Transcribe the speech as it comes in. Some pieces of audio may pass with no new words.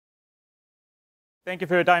Thank you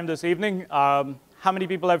for your time this evening. How many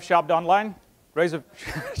people have shopped online? Raise a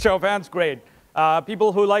show of hands. Great.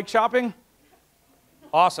 People who like shopping?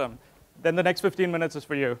 Awesome. Then the next 15 minutes is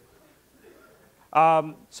for you.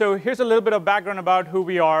 So here's a little bit of background about who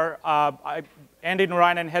we are. Andy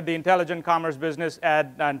Narayanan head the intelligent commerce business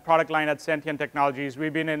and product line at Sentinent Technologies.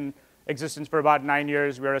 We've been in existence for about 9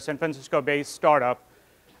 years. We're a San Francisco-based startup.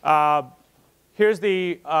 Here's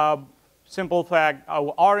the simple fact.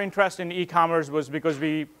 Our interest in e-commerce was because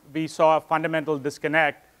we saw a fundamental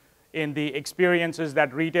disconnect in the experiences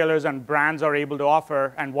that retailers and brands are able to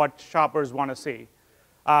offer and what shoppers want to see.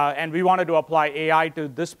 And we wanted to apply AI to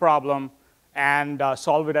this problem and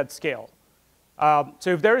solve it at scale.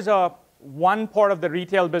 So if there is one part of the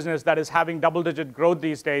retail business that is having double-digit growth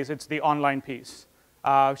these days, it's the online piece.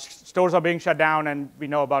 Stores are being shut down, and we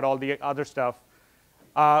know about all the other stuff.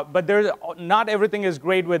 But not everything is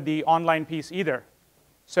great with the online piece either.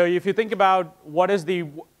 So if you think about what is the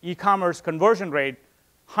e-commerce conversion rate,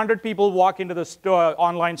 100 people walk into the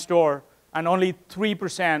online store, and only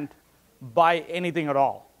 3% buy anything at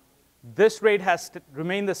all. This rate has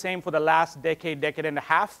remained the same for the last decade and a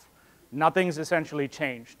half. Nothing's essentially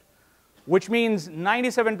changed, which means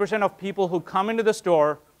 97% of people who come into the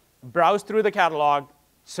store, browse through the catalog,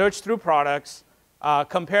 search through products,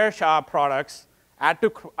 compare shop products, add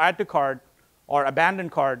to cart, or abandon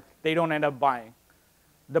cart, they don't end up buying.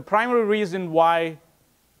 The primary reason why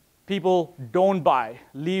people don't buy,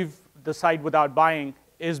 leave the site without buying,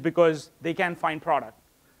 is because they can't find product.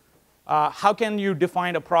 How can you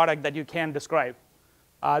define a product that you can't describe?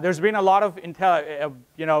 There's been a lot of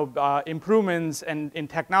improvements in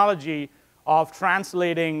technology of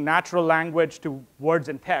translating natural language to words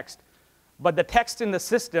and text. But the text in the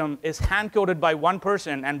system is hand-coded by one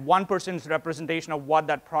person and one person's representation of what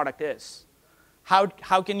that product is. How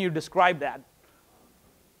can you describe that?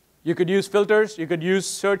 You could use filters. You could use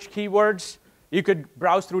search keywords. You could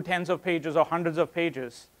browse through tens of pages or hundreds of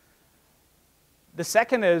pages. The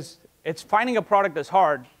second is, it's finding a product is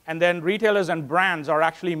hard, and then retailers and brands are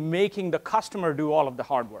actually making the customer do all of the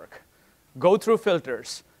hard work. Go through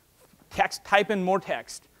filters, type in more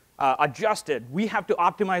text, adjust it. We have to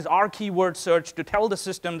optimize our keyword search to tell the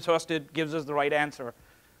system first it gives us the right answer.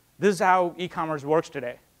 This is how e-commerce works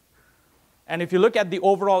today. And if you look at the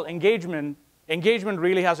overall engagement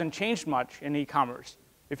really hasn't changed much in e-commerce.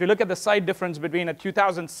 If you look at the site difference between a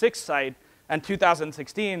 2006 site and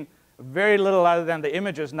 2016, very little other than the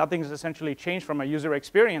images, nothing's essentially changed from a user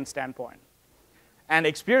experience standpoint. And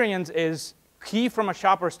experience is key from a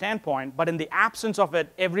shopper standpoint, but in the absence of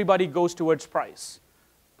it, everybody goes towards price.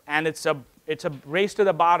 And it's a race to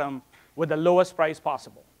the bottom with the lowest price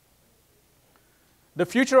possible. The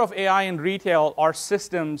future of AI in retail are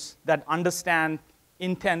systems that understand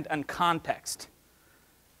intent and context.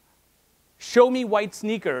 Show me white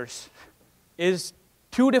sneakers is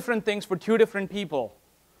two different things for two different people.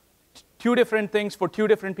 Two different things for two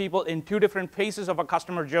different people in two different phases of a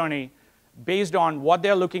customer journey based on what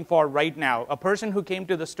they're looking for right now. A person who came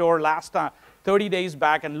to the store last 30 days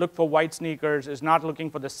back and looked for white sneakers is not looking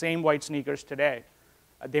for the same white sneakers today.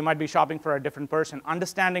 They might be shopping for a different person.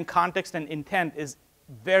 Understanding context and intent is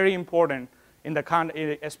very important,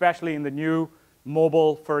 especially in the new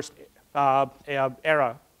mobile-first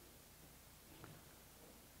era.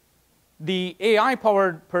 The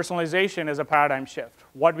AI-powered personalization is a paradigm shift,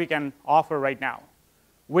 what we can offer right now,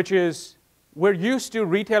 which is we're used to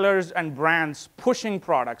retailers and brands pushing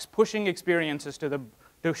products, pushing experiences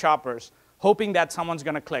to shoppers, hoping that someone's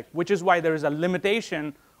going to click, which is why there is a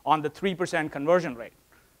limitation on the 3% conversion rate.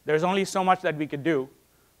 There's only so much that we could do.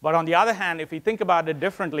 But on the other hand, if we think about it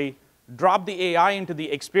differently, drop the AI into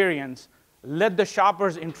the experience, let the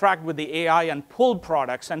shoppers interact with the AI and pull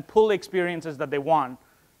products and pull experiences that they want,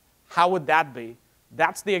 how would that be?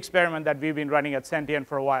 That's the experiment that we've been running at Sentinent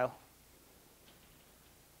for a while.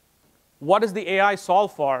 What does the AI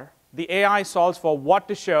solve for? The AI solves for what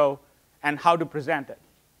to show and how to present it.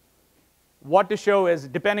 What to show is,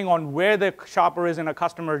 depending on where the shopper is in a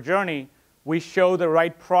customer journey, we show the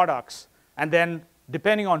right products. And then,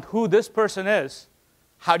 depending on who this person is,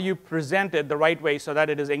 how do you present it the right way so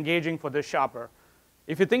that it is engaging for this shopper?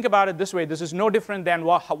 If you think about it this way, this is no different than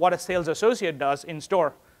what a sales associate does in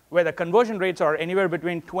store, where the conversion rates are anywhere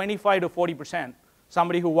between 25 to 40%,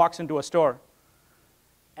 somebody who walks into a store.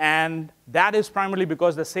 And that is primarily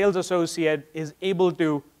because the sales associate is able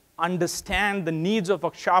to understand the needs of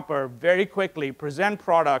a shopper very quickly, present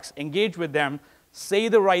products, engage with them, say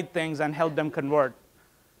the right things, and help them convert.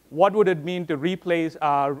 What would it mean to recreate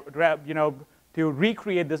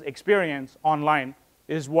this experience online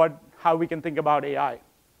is how we can think about AI.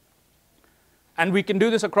 And we can do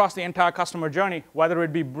this across the entire customer journey, whether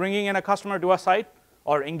it be bringing in a customer to a site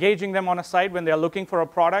or engaging them on a site when they're looking for a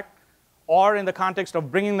product, or in the context of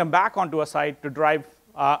bringing them back onto a site to drive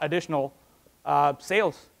additional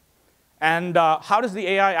sales. And how does the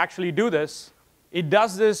AI actually do this? It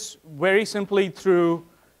does this very simply through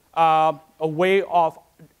a way of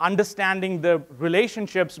understanding the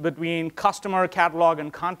relationships between customer, catalog,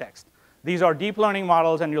 and context. These are deep learning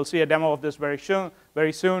models, and you'll see a demo of this very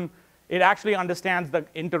soon. It actually understands the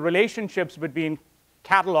interrelationships between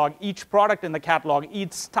catalog, each product in the catalog,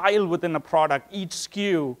 each style within a product, each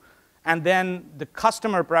SKU, and then the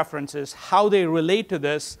customer preferences, how they relate to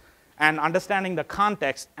this, and understanding the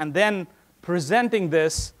context, and then presenting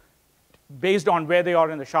this based on where they are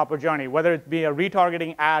in the shopper journey, whether it be a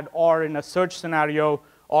retargeting ad or in a search scenario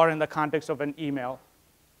or in the context of an email.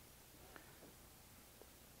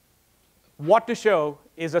 What to show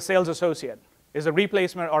is a sales associate, is a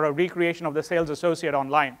replacement or a recreation of the sales associate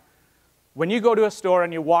online. When you go to a store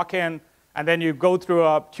and you walk in and then you go through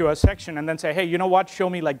a section and then say, hey, you know what, show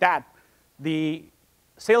me like that. The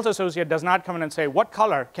sales associate does not come in and say, what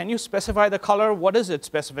color? Can you specify the color? What is it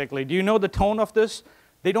specifically? Do you know the tone of this?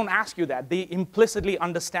 They don't ask you that. They implicitly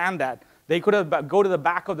understand that. They could have go to the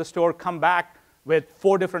back of the store, come back with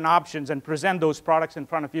 4 different options and present those products in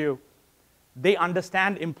front of you. They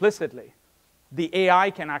understand implicitly. The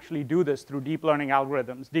AI can actually do this through deep learning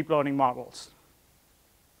algorithms, deep learning models.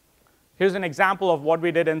 Here's an example of what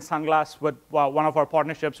we did in Sunglass with one of our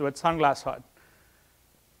partnerships with Sunglass Hut.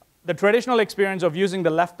 The traditional experience of using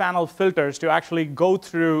the left panel filters to actually go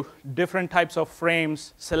through different types of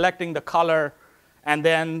frames, selecting the color, and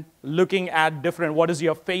then looking at different, what is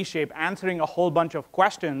your face shape, answering a whole bunch of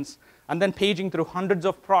questions, and then paging through hundreds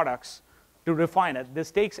of products to refine it.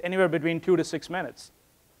 This takes anywhere between 2 to 6 minutes.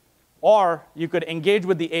 Or you could engage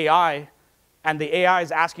with the AI, and the AI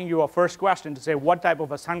is asking you a first question to say, what type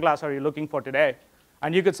of a sunglass are you looking for today?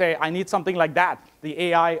 And you could say, I need something like that. The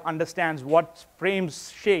AI understands what frame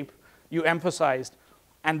shape you emphasized,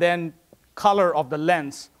 and then color of the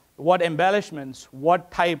lens, what embellishments,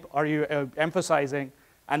 what type are you emphasizing,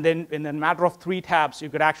 and then in a matter of 3 taps, you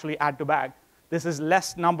could actually add to bag. This is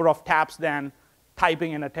less number of taps than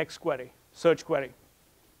typing in a text query, search query.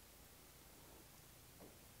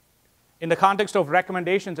 In the context of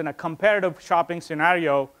recommendations in a comparative shopping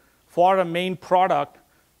scenario for a main product,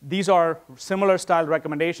 these are similar style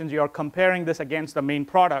recommendations. You are comparing this against the main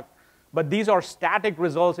product. But these are static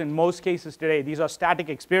results in most cases today. These are static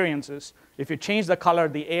experiences. If you change the color,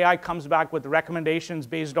 the AI comes back with recommendations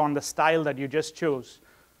based on the style that you just chose.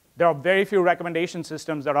 There are very few recommendation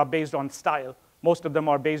systems that are based on style. Most of them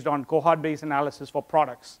are based on cohort-based analysis for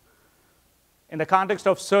products. In the context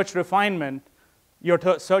of search refinement, you're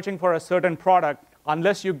searching for a certain product.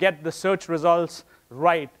 Unless you get the search results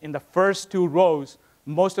right in the first 2 rows,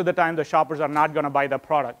 most of the time the shoppers are not going to buy the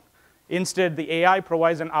product. Instead, the AI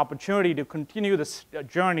provides an opportunity to continue this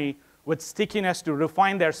journey with stickiness to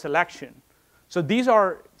refine their selection. So these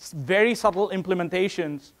are very subtle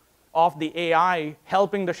implementations of the AI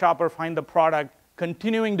helping the shopper find the product,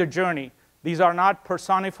 continuing the journey. These are not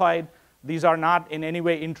personified. These are not in any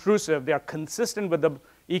way intrusive. They are consistent with the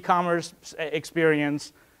e-commerce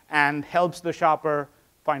experience and helps the shopper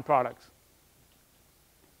find products.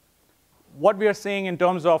 What we are seeing in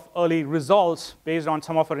terms of early results based on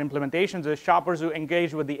some of our implementations is shoppers who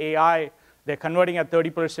engage with the AI, they're converting at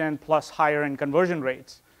 30% plus higher in conversion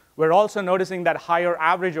rates. We're also noticing that higher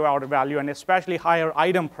average order value and especially higher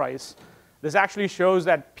item price. This actually shows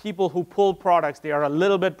that people who pull products, they are a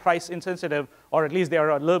little bit price insensitive, or at least they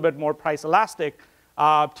are a little bit more price elastic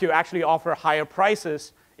to actually offer higher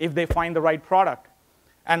prices if they find the right product.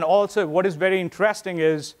 And also what is very interesting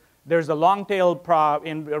is there's a long tail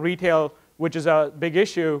in retail, which is a big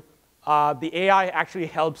issue. The AI actually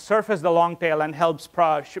helps surface the long tail and helps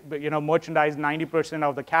merchandise 90%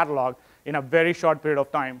 of the catalog in a very short period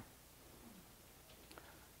of time.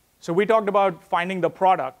 So we talked about finding the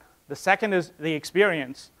product. The second is the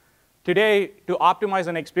experience. Today, to optimize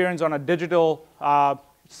an experience on a digital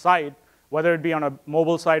site, whether it be on a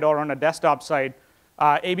mobile site or on a desktop site,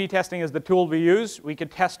 A/B testing is the tool we use. We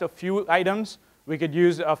could test a few items. We could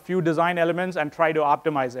use a few design elements and try to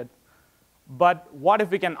optimize it. But what if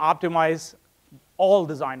we can optimize all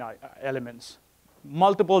design elements?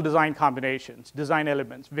 Multiple design combinations, design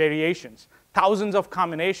elements, variations, thousands of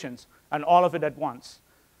combinations, and all of it at once.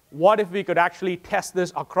 What if we could actually test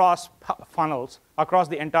this across funnels, across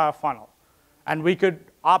the entire funnel? And we could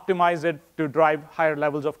optimize it to drive higher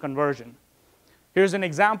levels of conversion. Here's an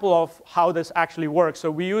example of how this actually works.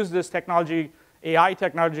 So we use this technology, AI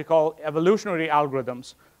technology called Evolutionary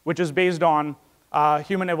Algorithms, which is based on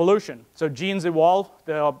human evolution. So genes evolve.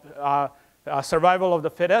 The survival of the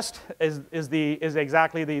fittest is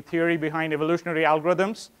exactly the theory behind evolutionary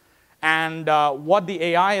algorithms. And what the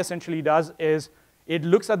AI essentially does is it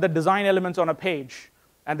looks at the design elements on a page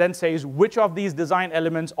and then says which of these design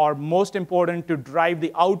elements are most important to drive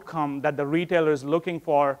the outcome that the retailer is looking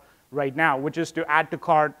for right now, which is to add to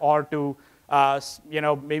cart or to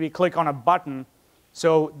maybe click on a button.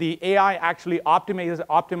 So the AI actually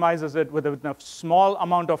optimizes it with a small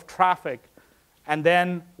amount of traffic. And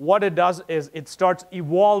then what it does is it starts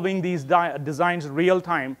evolving these designs real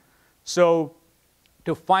time. So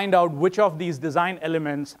to find out which of these design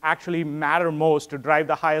elements actually matter most to drive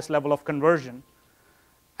the highest level of conversion.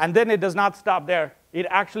 And then it does not stop there. It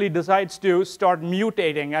actually decides to start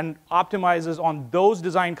mutating and optimizes on those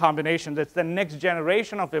design combinations. It's the next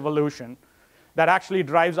generation of evolution that actually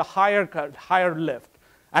drives a higher lift.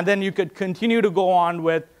 And then you could continue to go on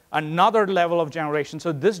with another level of generation.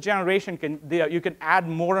 So this generation, you can add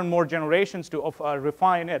more and more generations to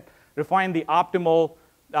refine the optimal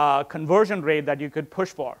conversion rate that you could push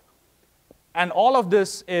for. And all of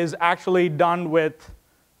this is actually done with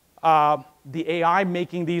the AI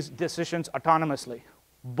making these decisions autonomously.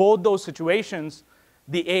 Both those situations,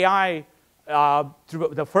 the AI,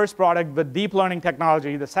 through the first product with deep learning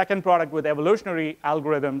technology, the second product with evolutionary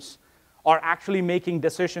algorithms, are actually making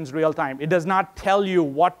decisions real time. It does not tell you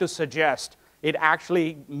what to suggest. It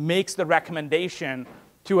actually makes the recommendation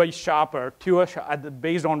to a shopper,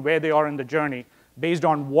 based on where they are in the journey, based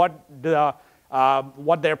on what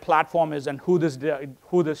their platform is and who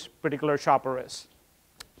this particular shopper is.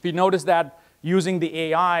 If you notice that using the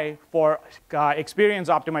AI for experience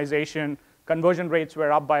optimization, conversion rates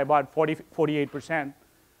were up by about 48%.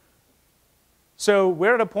 So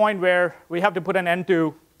we're at a point where we have to put an end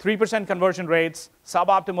to 3% conversion rates,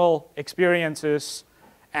 suboptimal experiences,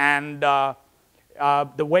 and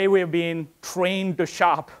the way we have been trained to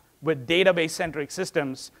shop with database-centric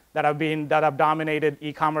systems that have dominated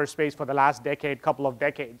e-commerce space for the last couple of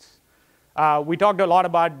decades. We talked a lot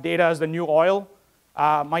about data as the new oil.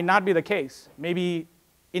 Might not be the case. Maybe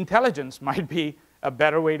intelligence might be a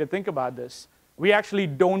better way to think about this. We actually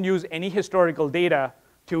don't use any historical data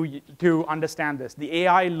to understand this. The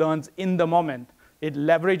AI learns in the moment. It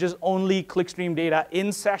leverages only clickstream data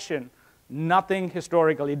in session, nothing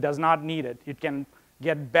historical. It does not need it. It can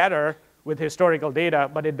get better with historical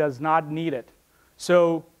data, but it does not need it.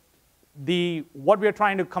 So what we're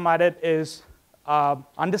trying to come at it is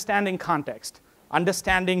understanding context,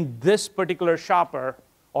 understanding this particular shopper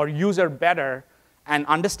or user better, and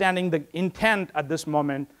understanding the intent at this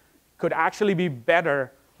moment could actually be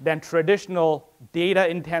better than traditional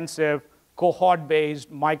data-intensive, cohort-based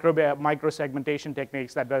micro-segmentation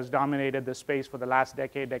techniques that has dominated the space for the last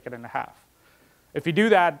decade and a half. If we do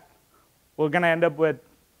that, we're going to end up with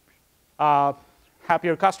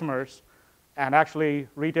happier customers, and actually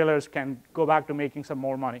retailers can go back to making some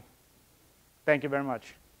more money. Thank you very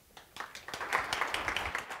much.